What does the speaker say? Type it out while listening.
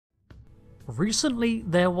Recently,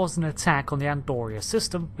 there was an attack on the Andoria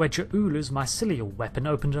system where Ja'ula's mycelial weapon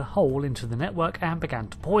opened a hole into the network and began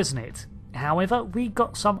to poison it. However, we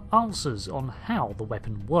got some answers on how the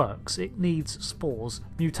weapon works. It needs spores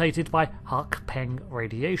mutated by Huck-Peng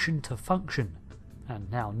radiation to function. And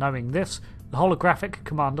now knowing this, the holographic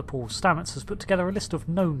Commander Paul Stamets has put together a list of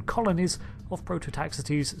known colonies of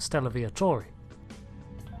Prototaxites Stella Viatori.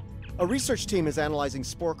 A research team is analyzing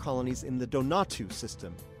spore colonies in the Donatu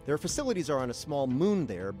system. Their facilities are on a small moon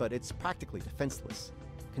there, but it's practically defenseless.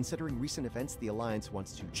 Considering recent events, the Alliance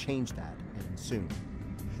wants to change that, and soon.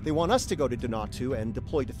 They want us to go to Donatu and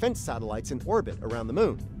deploy defense satellites in orbit around the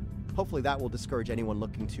moon. Hopefully that will discourage anyone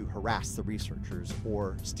looking to harass the researchers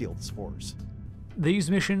or steal the spores.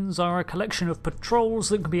 These missions are a collection of patrols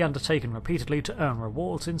that can be undertaken repeatedly to earn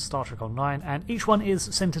rewards in Star Trek Online, and each one is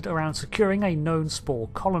centered around securing a known spore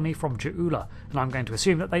colony from Ja'ula, and I'm going to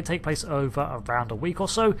assume that they take place over around a week or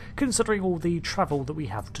so, considering all the travel that we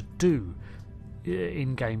have to do.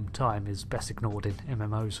 In-game time is best ignored in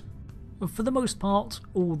MMOs. For the most part,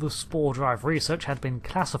 all the spore drive research had been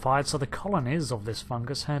classified, so the colonies of this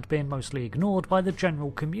fungus had been mostly ignored by the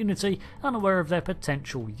general community, unaware of their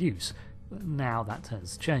potential use. Now that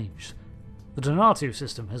has changed. The Donatu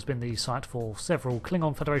system has been the site for several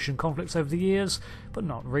Klingon Federation conflicts over the years, but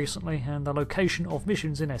not recently, and the location of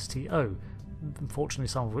missions in STO, unfortunately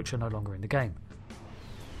some of which are no longer in the game.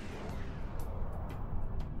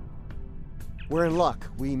 We're in luck.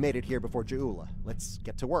 We made it here before Ja'ula. Let's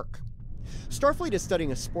get to work. Starfleet is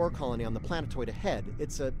studying a spore colony on the planetoid ahead.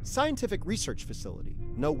 It's a scientific research facility.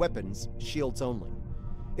 No weapons, shields only.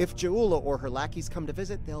 If Ja'ula or her lackeys come to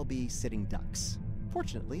visit, they'll be sitting ducks.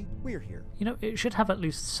 Fortunately, we're here. You know, it should have at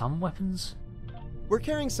least some weapons. We're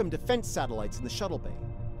carrying some defense satellites in the shuttle bay.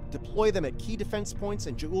 Deploy them at key defense points,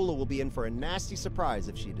 and Ja'ula will be in for a nasty surprise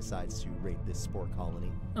if she decides to raid this spore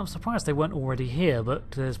colony. I'm surprised they weren't already here,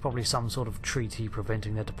 but there's probably some sort of treaty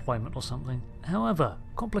preventing their deployment or something. However,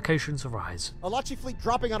 complications arise. Alachi fleet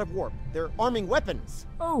dropping out of warp. They're arming weapons.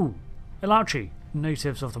 Oh, Alachi,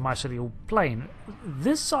 natives of the mycelial plane.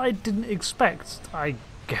 This side didn't expect. I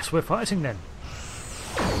guess we're fighting then.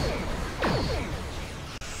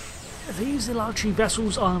 These Ilachi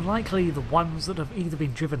vessels are likely the ones that have either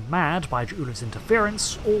been driven mad by Ja'ula's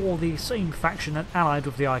interference, or the same faction that allied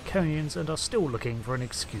with the Iconians and are still looking for an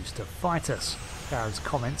excuse to fight us. As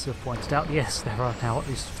comments have pointed out, yes, there are now at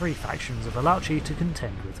least 3 factions of Ilachi to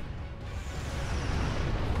contend with.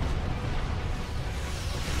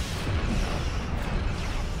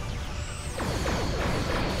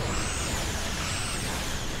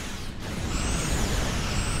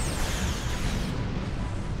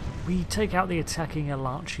 We take out the attacking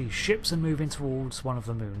Alachi ships and move in towards one of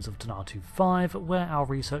the moons of Donatu 5, where our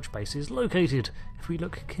research base is located. If we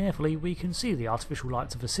look carefully, we can see the artificial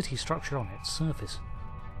lights of a city structure on its surface.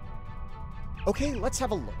 Okay, let's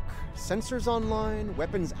have a look. Sensors online,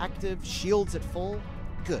 weapons active, shields at full.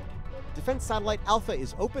 Good. Defense Satellite Alpha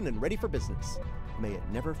is open and ready for business. May it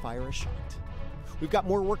never fire a shot. We've got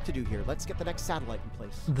more work to do here. Let's get the next satellite in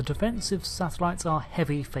place. The defensive satellites are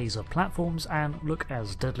heavy phaser platforms and look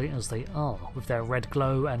as deadly as they are, with their red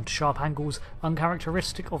glow and sharp angles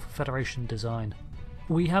uncharacteristic of Federation design.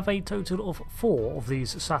 We have a total of 4 of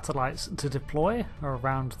these satellites to deploy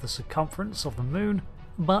around the circumference of the moon,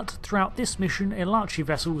 but throughout this mission Ilachi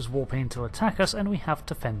vessels warp in to attack us and we have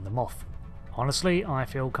to fend them off. Honestly, I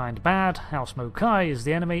feel kinda bad. House Mokai is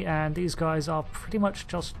the enemy, and these guys are pretty much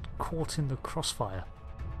just caught in the crossfire.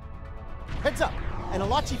 Heads up! An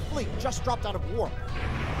Alachi fleet just dropped out of warp.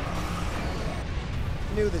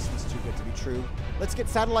 Knew this was too good to be true. Let's get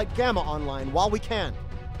Satellite Gamma online while we can.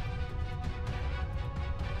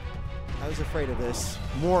 I was afraid of this.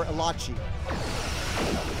 More Alachi.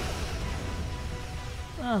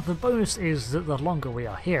 The bonus is that the longer we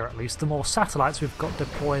are here, at least, the more satellites we've got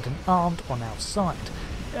deployed and armed on our side,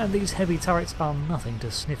 and these heavy turrets are nothing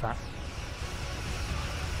to sniff at.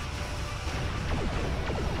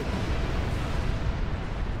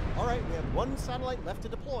 Alright, we have 1 satellite left to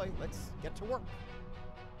deploy. Let's get to work.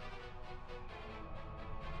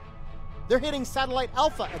 They're hitting Satellite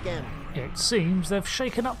Alpha again. It seems they've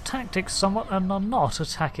shaken up tactics somewhat and are not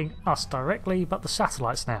attacking us directly, but the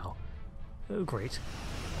satellites now. Oh, great.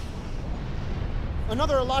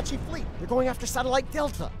 Another Alachi fleet. They're going after Satellite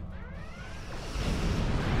Delta.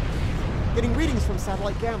 Getting readings from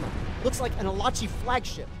Satellite Gamma. Looks like an Alachi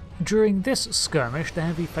flagship. During this skirmish, the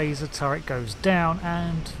heavy phaser turret goes down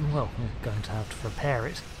and, well, we're going to have to repair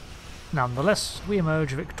it. Nonetheless, we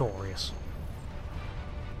emerge victorious.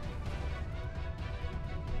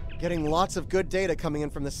 Getting lots of good data coming in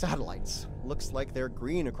from the satellites. Looks like they're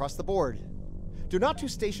green across the board. Donatu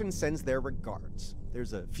Station sends their regards.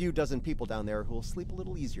 There's a few dozen people down there who'll sleep a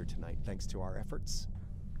little easier tonight thanks to our efforts.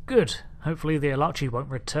 Good. Hopefully the Alachi won't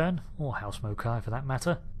return, or House Mokai for that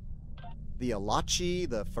matter. The Alachi,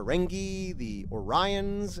 the Ferengi, the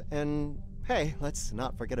Orions, and hey, let's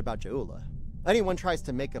not forget about Ja'ula. Anyone tries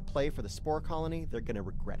to make a play for the Spore colony, they're gonna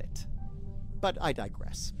regret it. But I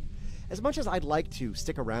digress. As much as I'd like to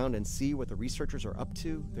stick around and see what the researchers are up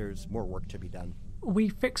to, there's more work to be done. We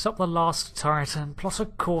fix up the last turret and plot a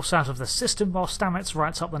course out of the system while Stamets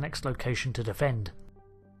writes up the next location to defend.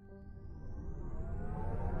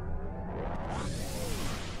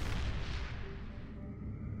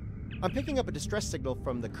 I'm picking up a distress signal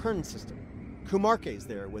from the Kern system. Kumarke's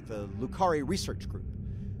there with the Lukari research group.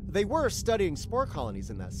 They were studying spore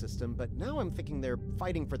colonies in that system, but now I'm thinking they're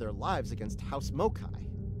fighting for their lives against House Mokai.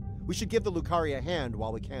 We should give the Lukari a hand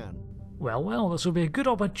while we can. Well, this will be a good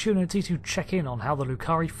opportunity to check in on how the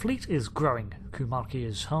Lukari fleet is growing. Kumarke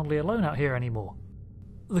is hardly alone out here anymore.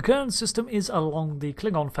 The Kern system is along the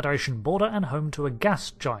Klingon Federation border and home to a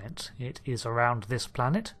gas giant. It is around this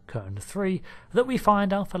planet, Kern 3, that we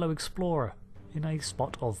find our fellow explorer, in a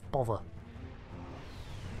spot of bother.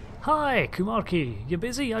 Hi, Kumarke. You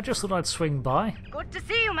busy? I just thought I'd swing by. Good to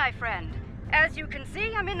see you, my friend. As you can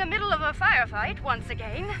see, I'm in the middle of a firefight once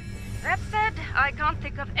again. That said, I can't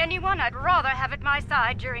think of anyone I'd rather have at my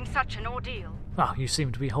side during such an ordeal. Ah, you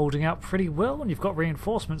seem to be holding out pretty well and you've got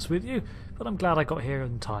reinforcements with you, but I'm glad I got here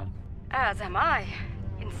in time. As am I.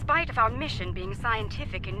 In spite of our mission being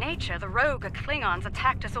scientific in nature, the rogue Klingons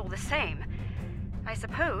attacked us all the same. I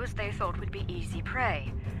suppose they thought we'd be easy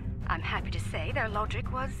prey. I'm happy to say their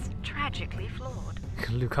logic was tragically flawed.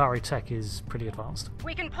 Lukari tech is pretty advanced.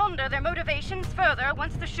 We can ponder their motivations further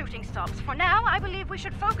once the shooting stops. For now, I believe we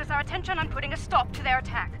should focus our attention on putting a stop to their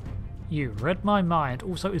attack. You read my mind.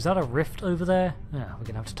 Also, is that a rift over there? Yeah, we're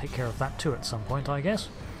going to have to take care of that too at some point, I guess.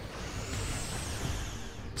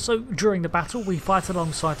 So, during the battle, we fight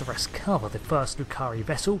alongside the Rescava, the first Lukari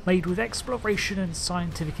vessel, made with exploration and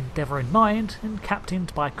scientific endeavour in mind, and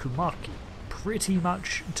captained by Kumarke. Pretty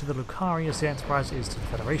much to the Lukari as the Enterprise is to the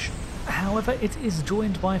Federation. However, it is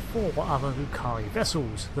joined by 4 other Lukari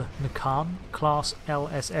vessels, the Nakam class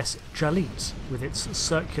LSS Jalit, with its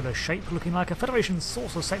circular shape looking like a Federation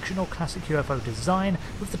saucer section or classic UFO design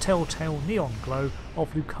with the telltale neon glow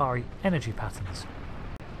of Lukari energy patterns.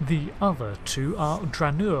 The other 2 are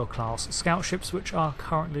Dranur class scout ships which are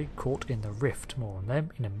currently caught in the rift. More on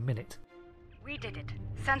them in a minute. We did it.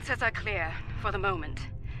 Sensors are clear, for the moment.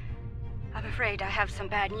 I'm afraid I have some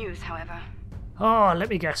bad news, however. Oh, let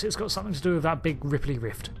me guess, it's got something to do with that big Ripley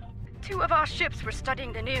rift. 2 of our ships were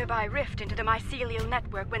studying the nearby rift into the mycelial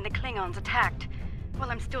network when the Klingons attacked. While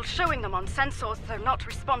I'm still showing them on sensors, they're not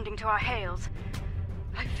responding to our hails.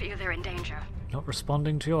 I fear they're in danger. Not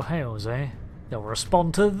responding to your hails, eh? They'll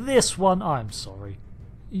respond to this one, I'm sorry.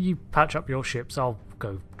 You patch up your ships, I'll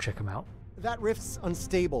go check them out. That rift's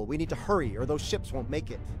unstable. We need to hurry, or those ships won't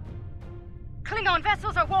make it. Klingon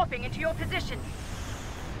vessels are warping into your position.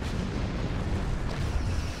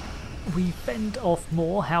 We fend off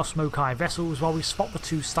more House Mokai vessels while we spot the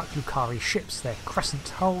 2 stuck Lukari ships, their crescent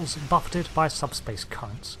hulls buffeted by subspace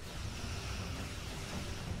currents.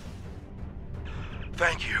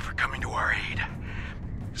 Thank you for coming to our aid.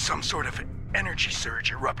 Some sort of energy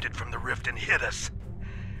surge erupted from the rift and hit us.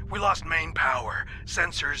 We lost main power,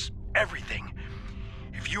 sensors, everything.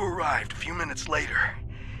 If you arrived a few minutes later,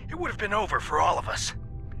 it would have been over for all of us.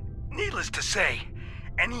 Needless to say,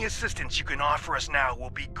 any assistance you can offer us now will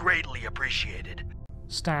be greatly appreciated.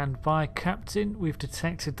 Stand by, Captain. We've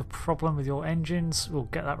detected the problem with your engines. We'll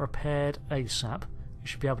get that repaired ASAP. You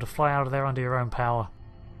should be able to fly out of there under your own power.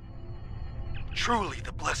 Truly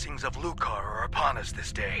the blessings of Lukar are upon us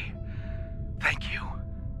this day. Thank you.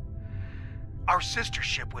 Our sister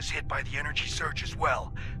ship was hit by the energy surge as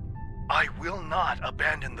well. I will not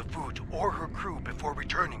abandon the Voot or her crew before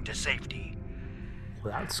returning to safety.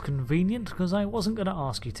 Well, that's convenient, because I wasn't going to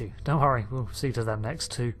ask you to. Don't worry, we'll see to them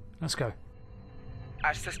next too. Let's go.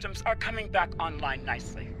 Our systems are coming back online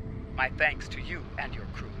nicely. My thanks to you and your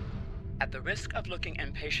crew. At the risk of looking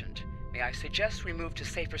impatient, may I suggest we move to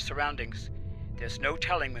safer surroundings? There's no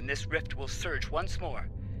telling when this rift will surge once more,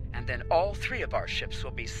 and then all 3 of our ships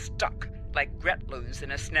will be stuck like Gretloons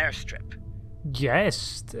in a snare strip.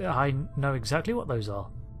 Yes, I know exactly what those are.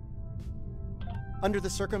 Under the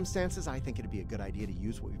circumstances, I think it'd be a good idea to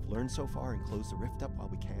use what we've learned so far and close the rift up while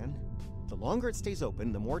we can. The longer it stays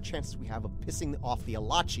open, the more chances we have of pissing off the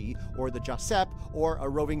Alachi, or the Jasep, or a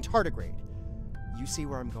roving tardigrade. You see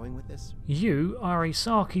where I'm going with this? You are a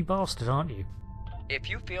sarky bastard, aren't you? If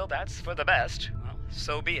you feel that's for the best, well,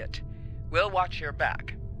 so be it. We'll watch your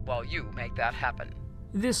back. while you make that happen.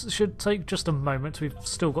 This should take just a moment. We've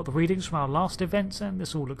still got the readings from our last events, and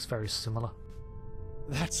this all looks very similar.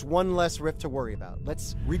 That's one less rift to worry about.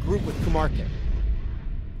 Let's regroup with Kumarke.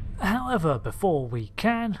 However, before we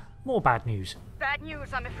can, more bad news. Bad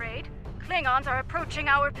news, I'm afraid. Klingons are approaching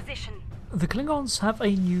our position. The Klingons have a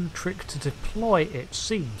new trick to deploy, it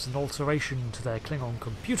seems, an alteration to their Klingon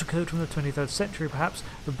computer code from the 23rd century perhaps,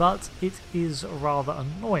 but it is rather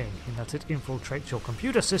annoying in that it infiltrates your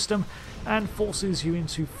computer system and forces you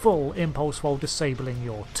into full impulse while disabling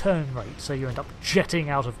your turn rate, so you end up jetting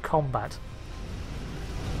out of combat.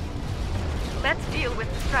 Let's deal with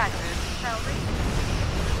the stragglers, shall we?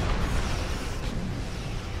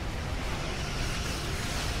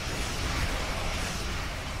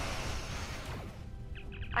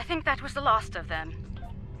 I think that was the last of them.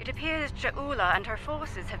 It appears Ja'ula and her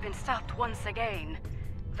forces have been stopped once again.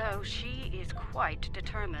 Though she is quite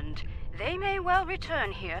determined, they may well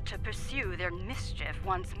return here to pursue their mischief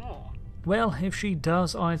once more. Well, if she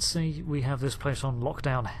does, I'd say we have this place on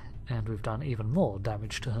lockdown, and we've done even more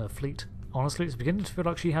damage to her fleet. Honestly, it's beginning to feel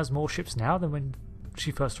like she has more ships now than when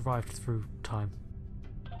she first arrived through time.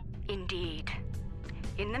 Indeed.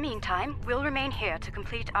 In the meantime, we'll remain here to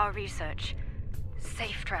complete our research.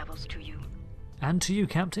 Safe travels to you. And to you,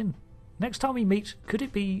 Captain. Next time we meet, could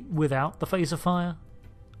it be without the phaser fire?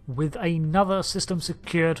 With another system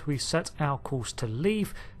secured, we set our course to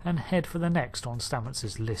leave and head for the next on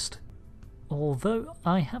Stamets' list. Although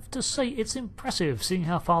I have to say it's impressive seeing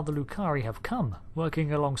how far the Lucari have come.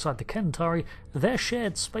 Working alongside the Kentari, their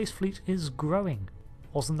shared space fleet is growing.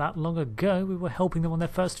 Wasn't that long ago we were helping them on their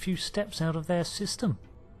first few steps out of their system.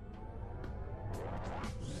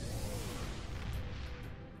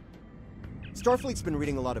 Starfleet's been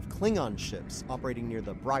reading a lot of Klingon ships operating near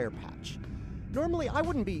the Briar Patch. Normally, I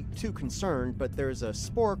wouldn't be too concerned, but there's a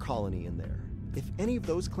Spore colony in there. If any of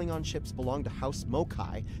those Klingon ships belong to House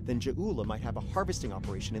Mokai, then Ja'ula might have a harvesting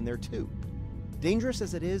operation in there too. Dangerous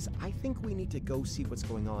as it is, I think we need to go see what's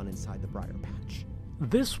going on inside the Briar Patch.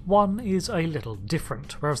 This one is a little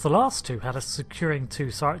different. Whereas the last two had us securing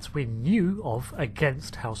two sites we knew of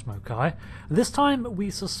against House Mokai, this time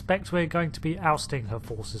we suspect we're going to be ousting her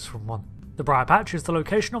forces from one. The Briar Patch is the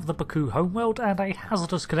location of the Baku homeworld and a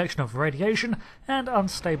hazardous collection of radiation and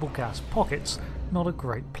unstable gas pockets. Not a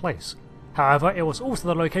great place. However, it was also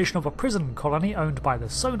the location of a prison colony owned by the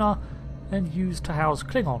Sonar and used to house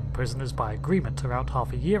Klingon prisoners by agreement. Around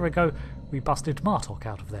half a year ago, we busted Martok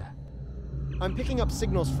out of there. I'm picking up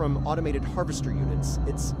signals from automated harvester units.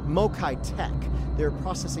 It's Mokai Tech. They're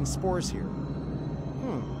processing spores here.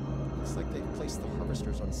 Looks like they've placed the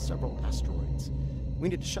harvesters on several asteroids. We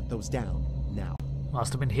need to shut those down, now.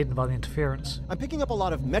 Must have been hidden by the interference. I'm picking up a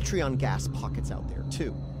lot of Metreon gas pockets out there,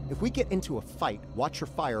 too. If we get into a fight, watch your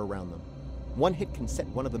fire around them. One hit can set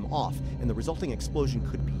one of them off, and the resulting explosion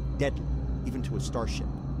could be deadly, even to a starship.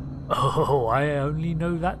 Oh, I only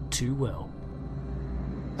know that too well.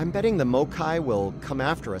 I'm betting the Mokai will come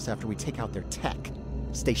after us after we take out their tech.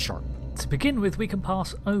 Stay sharp. To begin with, we can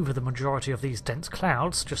pass over the majority of these dense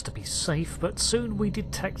clouds just to be safe, but soon we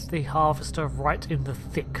detect the harvester right in the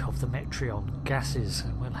thick of the Metreon gases,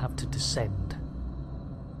 and we'll have to descend.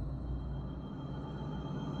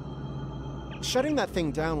 Shutting that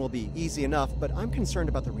thing down will be easy enough, but I'm concerned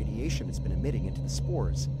about the radiation it's been emitting into the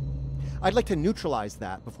spores. I'd like to neutralize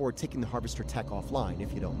that before taking the harvester tech offline,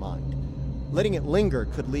 if you don't mind. Letting it linger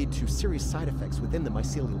could lead to serious side effects within the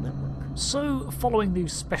mycelial network. So, following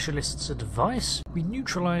these specialists' advice, we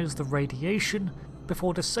neutralise the radiation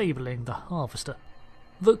before disabling the harvester.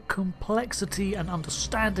 The complexity and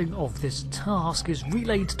understanding of this task is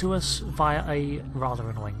relayed to us via a rather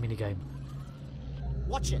annoying minigame.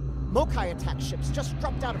 Watch it! Mokai attack ships just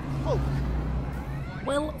dropped out of hope!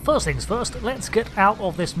 Well, first things first, let's get out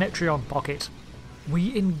of this Metreon pocket.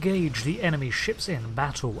 We engage the enemy ships in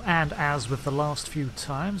battle, and as with the last few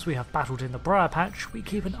times we have battled in the Briar Patch, we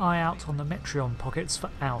keep an eye out on the Metreon pockets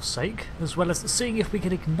for our sake, as well as seeing if we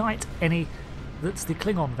can ignite any that the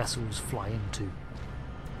Klingon vessels fly into.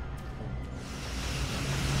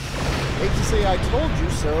 Hate to say I told you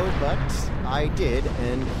so, but I did,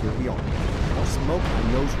 and here we are. House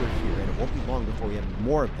Mokai knows we're here, and it won't be long before we have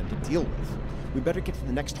more of them to deal with. We better get to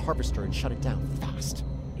the next harvester and shut it down fast.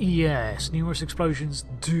 Yes, numerous explosions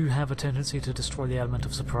do have a tendency to destroy the element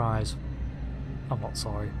of surprise. I'm not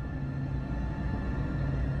sorry.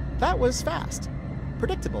 That was fast.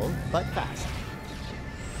 Predictable, but fast.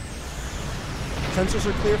 Sensors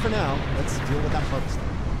are clear for now. Let's deal with that harvester.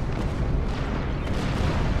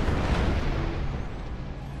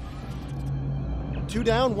 Two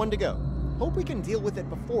down, one to go. Hope we can deal with it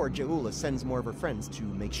before Ja'ula sends more of her friends to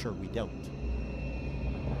make sure we don't.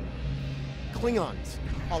 Klingons.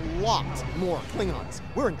 A lot more Klingons.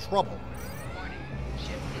 We're in trouble.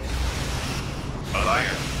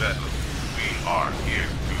 Alliance vessel, we are here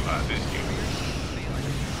to assist you.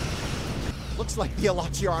 Looks like the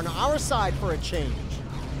Alachi are on our side for a change.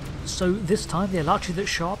 So this time the Alachi that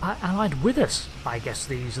show up are allied with us. I guess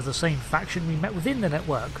these are the same faction we met within the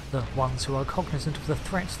network, the ones who are cognizant of the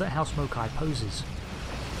threats that House Mokai poses.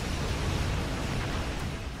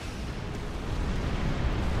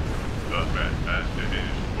 The threat has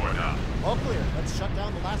diminished for now. All clear. Let's shut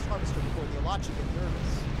down the last harvester before the Alachi get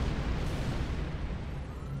nervous.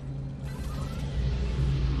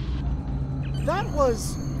 That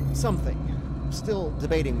was something. Still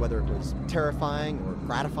debating whether it was terrifying or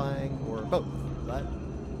gratifying or both, but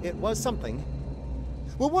it was something.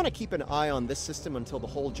 We'll want to keep an eye on this system until the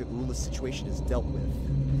whole Ja'ula situation is dealt with.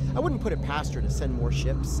 I wouldn't put it past her to send more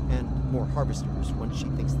ships and more harvesters once she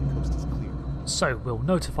thinks the coast is clear. So we'll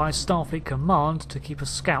notify Starfleet Command to keep a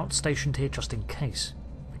scout stationed here just in case.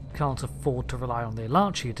 We can't afford to rely on the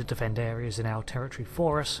Alachi to defend areas in our territory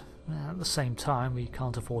for us. At the same time, we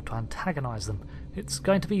can't afford to antagonise them. It's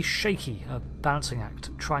going to be shaky, a balancing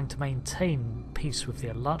act, trying to maintain peace with the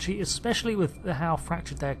Alachi, especially with how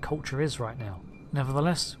fractured their culture is right now.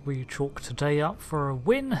 Nevertheless, we chalk today up for a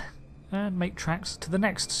win and make tracks to the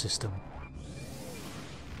next system.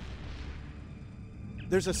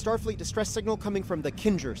 There's a Starfleet distress signal coming from the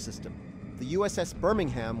Kinger system. The USS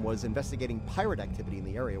Birmingham was investigating pirate activity in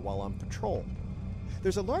the area while on patrol.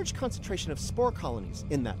 There's a large concentration of Spore colonies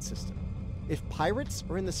in that system. If pirates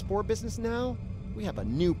are in the Spore business now, we have a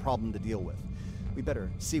new problem to deal with. We better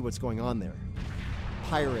see what's going on there.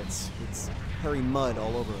 Pirates, it's hairy mud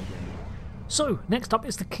all over again. So, next up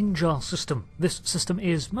is the Kinjar system. This system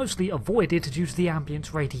is mostly avoided due to the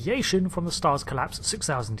ambient radiation from the star's collapse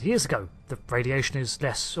 6,000 years ago. The radiation is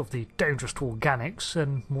less of the dangerous to organics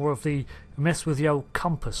and more of the mess with the old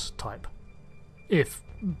compass type. If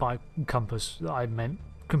by compass I meant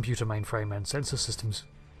computer mainframe and sensor systems.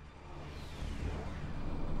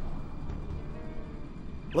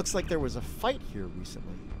 Looks like there was a fight here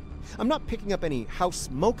recently. I'm not picking up any House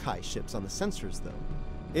Mokai ships on the sensors, though.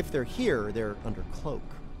 If they're here, they're under cloak.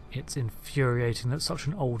 It's infuriating that such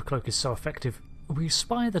an old cloak is so effective. We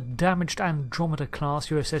spy the damaged Andromeda-class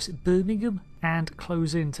USS Birmingham and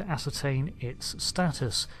close in to ascertain its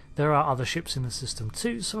status. There are other ships in the system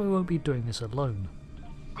too, so we won't be doing this alone.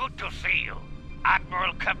 Good to see you.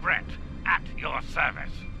 Admiral Cabret, at your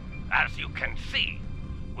service. As you can see,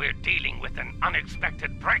 we're dealing with an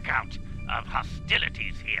unexpected breakout of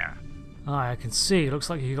hostilities here. Aye, I can see. Looks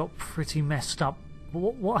like you got pretty messed up.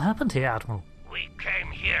 What happened here, Admiral? We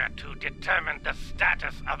came here to determine the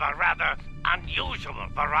status of a rather unusual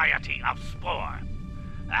variety of spore.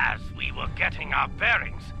 As we were getting our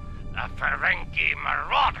bearings, a Ferengi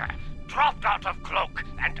marauder dropped out of cloak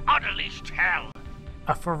and unleashed hell.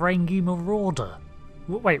 A Ferengi marauder?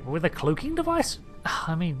 Wait, with a cloaking device?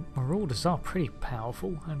 I mean, marauders are pretty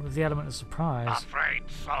powerful, and with the element of surprise... Afraid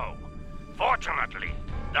so. Fortunately,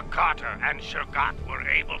 the Carter and Shurgat were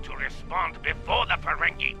able to respond before the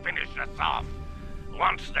Ferengi finished us off.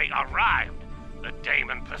 Once they arrived, the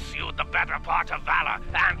Daemon pursued the better part of Valor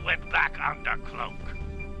and went back under cloak.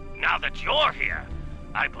 Now that you're here,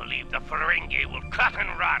 I believe the Ferengi will cut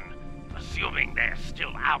and run, assuming they're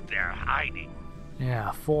still out there hiding.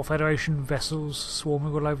 Yeah, 4 Federation vessels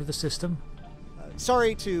swarming all over the system.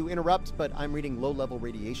 Sorry to interrupt, but I'm reading low-level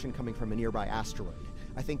radiation coming from a nearby asteroid.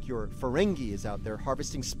 I think your Ferengi is out there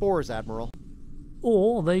harvesting spores, Admiral.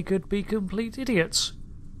 Or they could be complete idiots.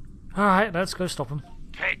 Alright, let's go stop them.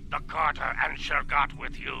 Take the Carter and Shurgat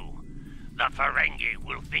with you. The Ferengi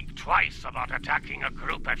will think twice about attacking a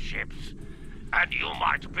group of ships, and you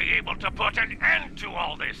might be able to put an end to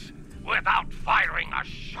all this without firing a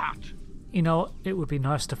shot. You know, it would be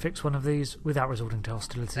nice to fix one of these without resorting to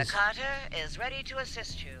hostilities. The Carter is ready to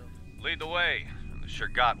assist you. Lead the way, and the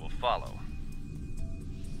Shurgat will follow.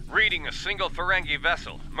 Reading a single Ferengi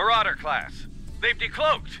vessel, Marauder class. They've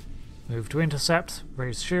decloaked! Move to intercept,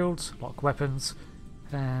 raise shields, lock weapons,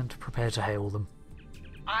 and prepare to hail them.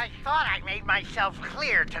 I thought I made myself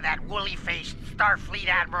clear to that woolly-faced Starfleet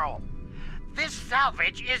Admiral. This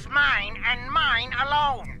salvage is mine and mine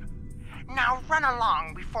alone. Now run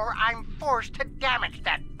along before I'm forced to damage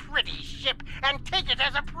that pretty ship and take it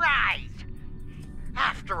as a prize.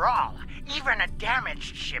 After all, even a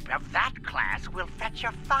damaged ship of that class will fetch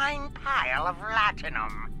a fine pile of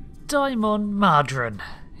latinum. Daimon Madron,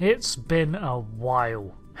 it's been a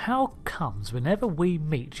while. How comes whenever we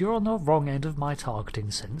meet you're on the wrong end of my targeting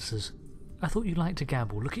sensors? I thought you liked to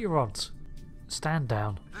gamble. Look at your odds. Stand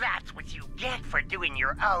down. That's what you get for doing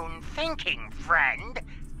your own thinking, friend.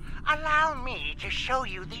 allow me to show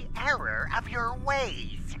you the error of your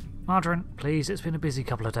ways. Margarine, please, it's been a busy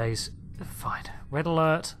couple of days. Fine. Red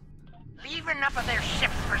alert. Leave enough of their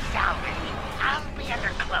ships for salvage. I'll be under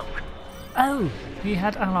cloak. Oh, he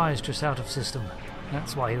had allies just out of system.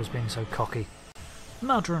 That's why he was being so cocky.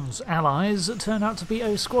 Mudron's allies turn out to be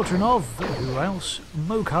a squadron of, who else,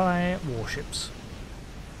 Mokai warships.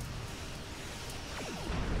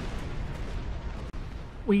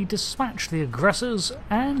 We dispatch the aggressors,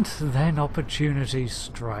 and then opportunity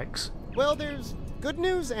strikes. Well, there's good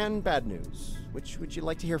news and bad news. Which would you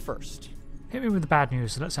like to hear first? Hit me with the bad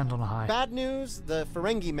news, so let's end on a high. Bad news, the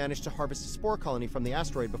Ferengi managed to harvest a spore colony from the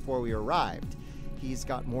asteroid before we arrived. He's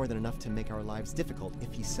got more than enough to make our lives difficult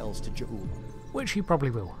if he sells to Ja'ul. Which he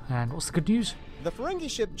probably will. And what's the good news? The Ferengi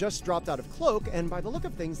ship just dropped out of cloak, and by the look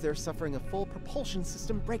of things, they're suffering a full propulsion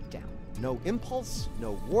system breakdown. No impulse,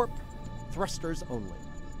 no warp, thrusters only.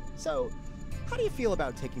 So, how do you feel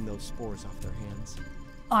about taking those spores off their hands?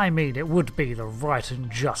 I mean, it would be the right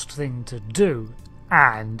and just thing to do,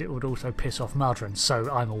 and it would also piss off Mudron, so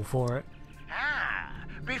I'm all for it.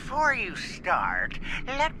 Before you start,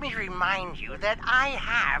 let me remind you that I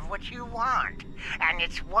have what you want, and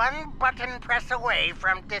it's one button press away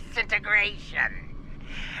from disintegration.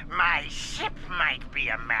 My ship might be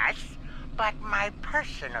a mess, but my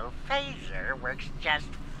personal phaser works just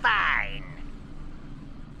fine.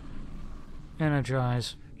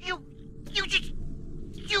 Energize. You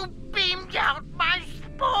beamed out my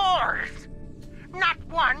spores! Not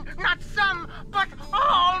one, not some, but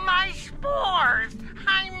all my spores!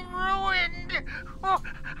 I'm ruined! Oh,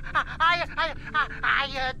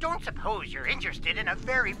 I don't suppose you're interested in a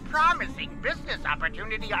very promising business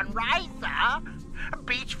opportunity on Risa?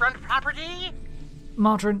 Beachfront property?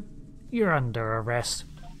 Mudron, you're under arrest.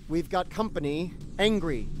 We've got company,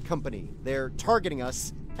 angry company. They're targeting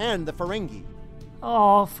us and the Ferengi.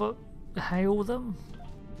 Oh, for Hale them?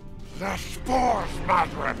 The spores,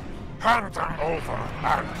 Mudron! Hand them over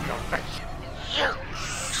and you'll face. You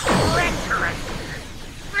treacherous!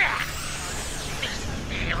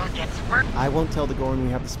 It gets worse. I won't tell the Gorn we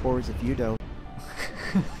have the spores if you don't.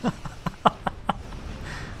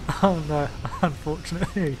 Oh no,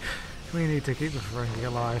 unfortunately, we need to keep the Ferengi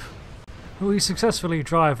alive. We successfully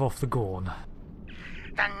drive off the Gorn.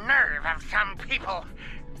 The nerve of some people!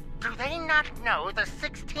 Do they not know the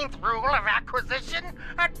 16th rule of acquisition?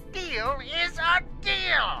 A deal is a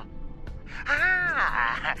deal!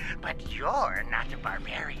 Ah, but you're not a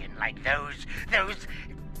barbarian like those...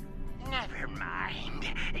 Never mind.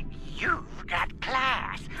 You've got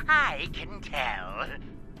class, I can tell.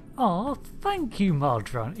 Oh, thank you,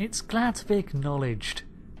 Mudron. It's glad to be acknowledged.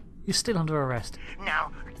 You're still under arrest.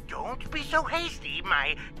 Now, don't be so hasty,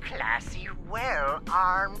 my classy,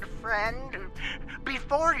 well-armed friend.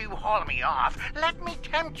 Before you haul me off, let me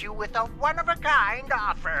tempt you with a one-of-a-kind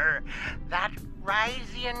offer. That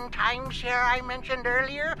Rysian timeshare I mentioned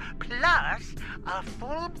earlier, plus a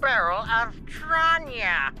full barrel of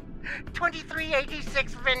Tranya.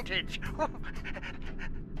 2386 vintage.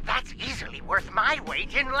 That's easily worth my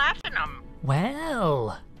weight in latinum.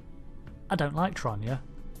 Well, I don't like Tranya.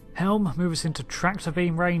 Helm, move us into tractor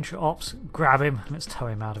beam range. Ops, grab him. Let's tow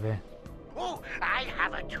him out of here. Oh, I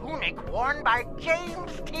have a tunic worn by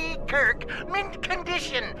James T. Kirk. Mint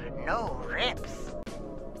condition. No rips.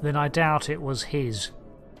 Then I doubt it was his.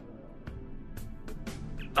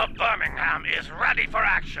 The Birmingham is ready for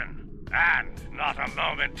action. And not a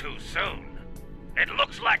moment too soon. It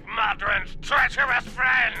looks like Mudron's treacherous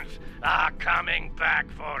friends are coming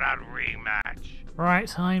back for a rematch.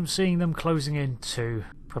 Right, I'm seeing them closing in too.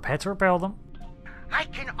 Prepare to repel them. I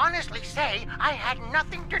can honestly say I had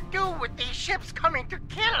nothing to do with these ships coming to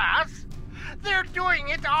kill us. They're doing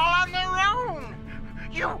it all on their own.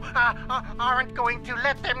 You aren't going to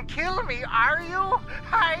let them kill me, are you?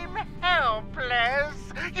 I'm helpless.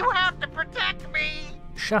 You have to protect me.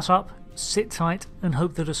 Shut up, sit tight, and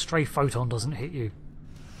hope that a stray photon doesn't hit you.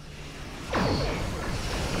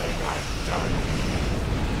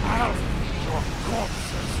 I'll feed your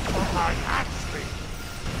corpses for my hatchling.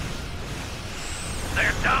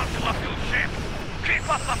 They're down to a few ships. Keep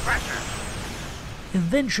up the pressure.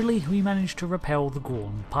 Eventually, we managed to repel the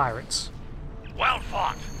Gorn pirates. Well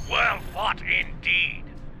fought indeed.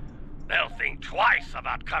 They'll think twice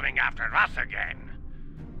about coming after us again.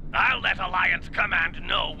 I'll let Alliance Command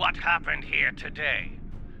know what happened here today.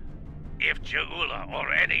 If Ja'ula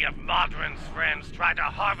or any of Mudron's friends try to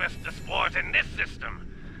harvest the spores in this system,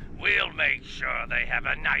 we'll make sure they have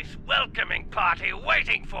a nice welcoming party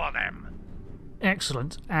waiting for them.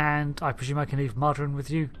 Excellent, and I presume I can leave Mudron with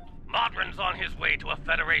you? Mudron's on his way to a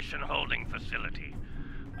Federation holding facility.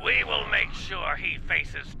 We will make sure he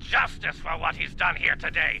faces justice for what he's done here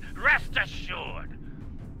today. Rest assured.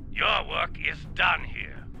 Your work is done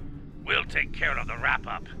here. We'll take care of the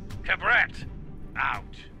wrap-up. Cabret, out.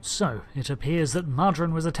 So, it appears that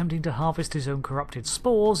Madron was attempting to harvest his own corrupted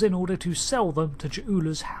spores in order to sell them to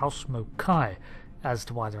Ja'ula's House Mokai. As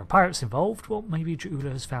to why there are pirates involved, well, maybe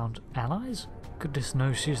Ja'ula has found allies? Goodness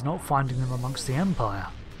knows she's not finding them amongst the Empire.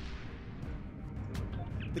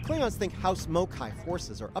 The Klingons think House Mokai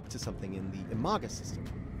forces are up to something in the Imaga system.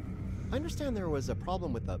 I understand there was a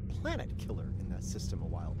problem with a planet killer in that system a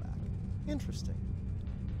while back. Interesting.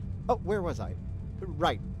 Oh, where was I?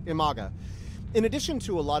 Right, Imaga. In addition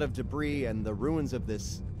to a lot of debris and the ruins of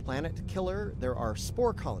this planet killer, there are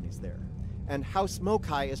spore colonies there. And House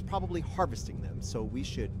Mokai is probably harvesting them, so we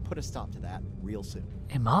should put a stop to that real soon.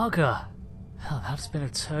 Imaga? Oh, that's been a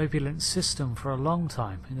turbulent system for a long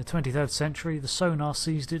time. In the 23rd century, the sonar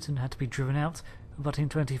seized it and had to be driven out, but in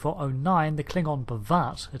 2409, the Klingon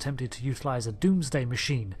Bavat attempted to utilize a doomsday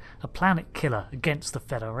machine, a planet killer, against the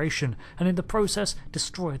Federation, and in the process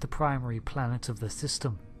destroyed the primary planet of the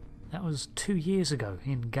system. That was 2 years ago,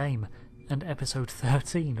 in-game, and episode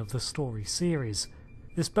 13 of the story series.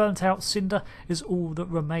 This burnt-out cinder is all that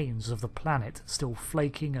remains of the planet, still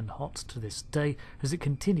flaking and hot to this day as it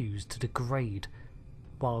continues to degrade,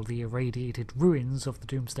 while the irradiated ruins of the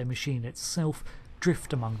Doomsday Machine itself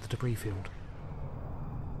drift among the debris field.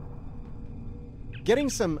 Getting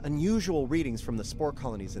some unusual readings from the spore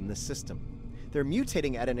colonies in this system. They're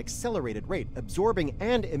mutating at an accelerated rate, absorbing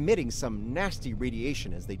and emitting some nasty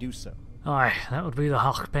radiation as they do so. Aye, that would be the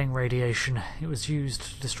Hakpeng radiation. It was used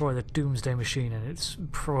to destroy the Doomsday Machine, and it's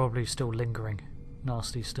probably still lingering.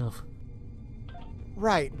 Nasty stuff.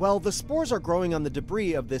 Right, well, the spores are growing on the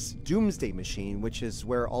debris of this Doomsday Machine, which is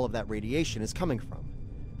where all of that radiation is coming from.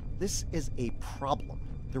 This is a problem.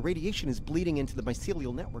 The radiation is bleeding into the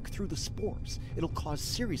mycelial network through the spores. It'll cause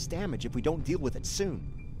serious damage if we don't deal with it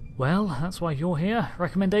soon. Well, that's why you're here.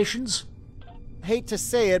 Recommendations? Hate to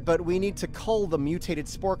say it, but we need to cull the mutated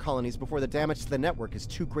spore colonies before the damage to the network is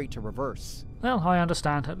too great to reverse. Well, I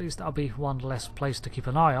understand. At least that'll be one less place to keep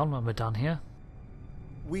an eye on when we're done here.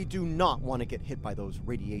 We do not want to get hit by those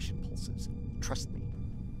radiation pulses. Trust me.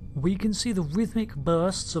 We can see the rhythmic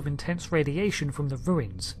bursts of intense radiation from the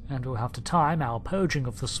ruins, and we'll have to time our purging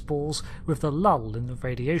of the spores with the lull in the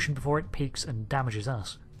radiation before it peaks and damages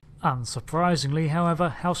us. Unsurprisingly, however,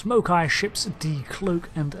 House Mokai ships decloak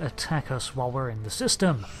and attack us while we're in the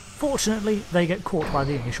system. Fortunately, they get caught by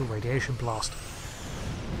the initial radiation blast.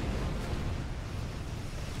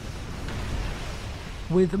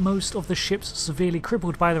 With most of the ships severely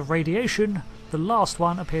crippled by the radiation, the last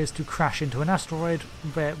one appears to crash into an asteroid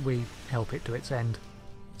where we help it to its end.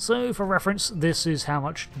 So, for reference, this is how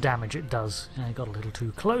much damage it does. I got a little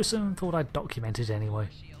too close and thought I'd document it anyway.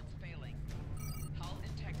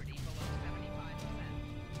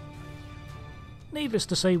 Needless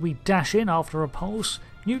to say, we dash in after a pulse,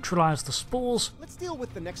 neutralise the spores. Let's deal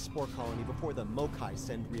with the next spore colony before the Mokai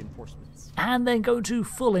send reinforcements. And then go to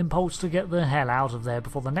full impulse to get the hell out of there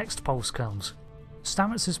before the next pulse comes.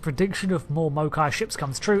 Stamets' prediction of more Mokai ships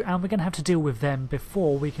comes true, and we're going to have to deal with them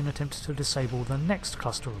before we can attempt to disable the next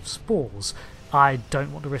cluster of spores. I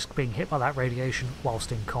don't want to risk being hit by that radiation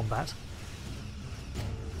whilst in combat.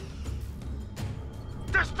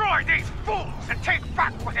 Destroy these fools and take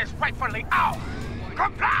back what is rightfully ours!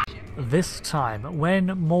 Comply! This time, when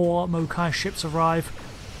more Mokai ships arrive,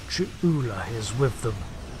 Ja'ula is with them,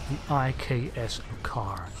 the IKS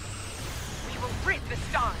Okar. We will rid the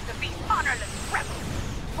stars of these honorless rebels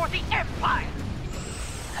for the Empire!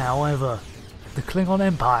 However, the Klingon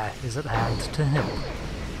Empire is at hand to help.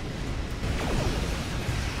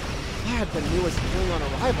 Yeah, the newest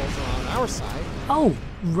Klingon arrivals are on our side. Oh,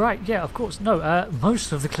 right, yeah, of course. No,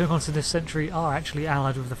 most of the Klingons in this century are actually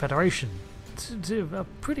allied with the Federation. To a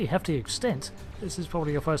pretty hefty extent. This is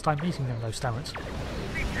probably your first time meeting them, though, Stamets.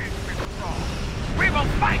 We will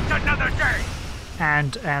fight another day!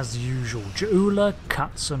 And as usual, Ja'ula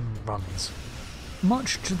cuts and runs.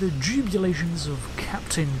 Much to the jubilations of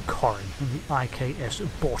Captain Corrin and the IKS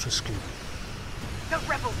Bortescu. The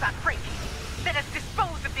rebels are breaking! Let us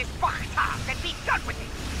dispose of this Bachtar and be done with it!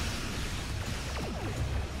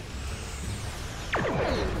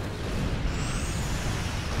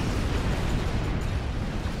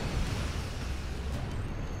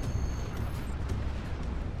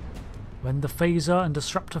 When the phaser and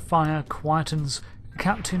disruptor fire quietens,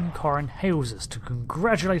 Captain Corrin hails us to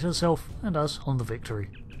congratulate herself and us on the victory.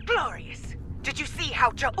 Glorious! Did you see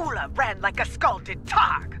how Ja'ula ran like a scalded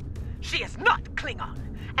targ? She is not Klingon,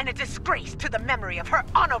 and a disgrace to the memory of her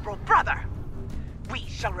honorable brother. We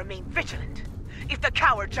shall remain vigilant. If the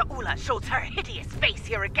coward Ja'ula shows her hideous face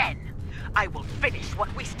here again, I will finish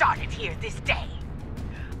what we started here this day.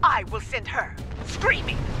 I will send her,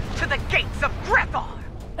 screaming, to the gates of Grethor.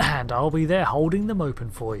 And I'll be there holding them open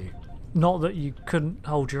for you. Not that you couldn't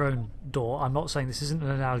hold your own door. I'm not saying this isn't an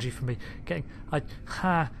analogy for me getting...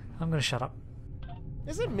 I'm going to shut up.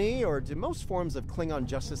 Is it me, or do most forms of Klingon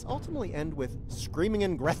justice ultimately end with screaming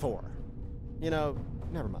in Grethor? You know,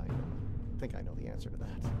 never mind. I think I know the answer to that.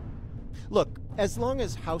 Look, as long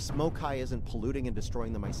as House Mokai isn't polluting and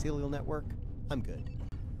destroying the mycelial network, I'm good.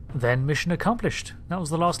 Then mission accomplished. That was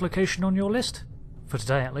the last location on your list. For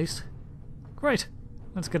today, at least. Great.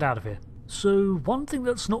 Let's get out of here. So, one thing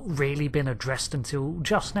that's not really been addressed until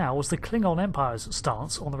just now was the Klingon Empire's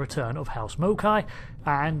stance on the return of House Mokai,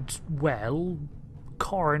 and, well,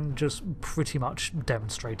 Corrin just pretty much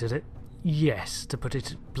demonstrated it. Yes, to put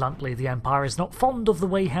it bluntly, the Empire is not fond of the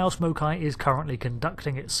way House Mokai is currently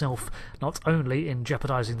conducting itself, not only in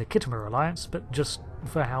jeopardising the Khitomer alliance, but just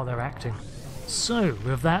for how they're acting. So,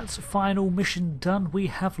 with that final mission done, we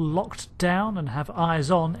have locked down and have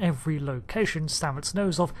eyes on every location Stamets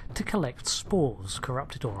knows of to collect spores,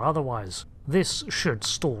 corrupted or otherwise. This should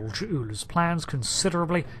stall Ja'ula's plans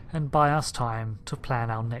considerably and buy us time to plan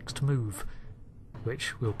our next move,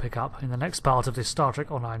 which we'll pick up in the next part of this Star Trek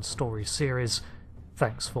Online story series.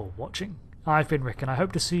 Thanks for watching. I've been Rick, and I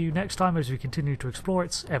hope to see you next time as we continue to explore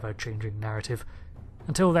its ever-changing narrative.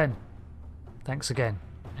 Until then, thanks again,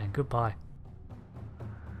 and goodbye.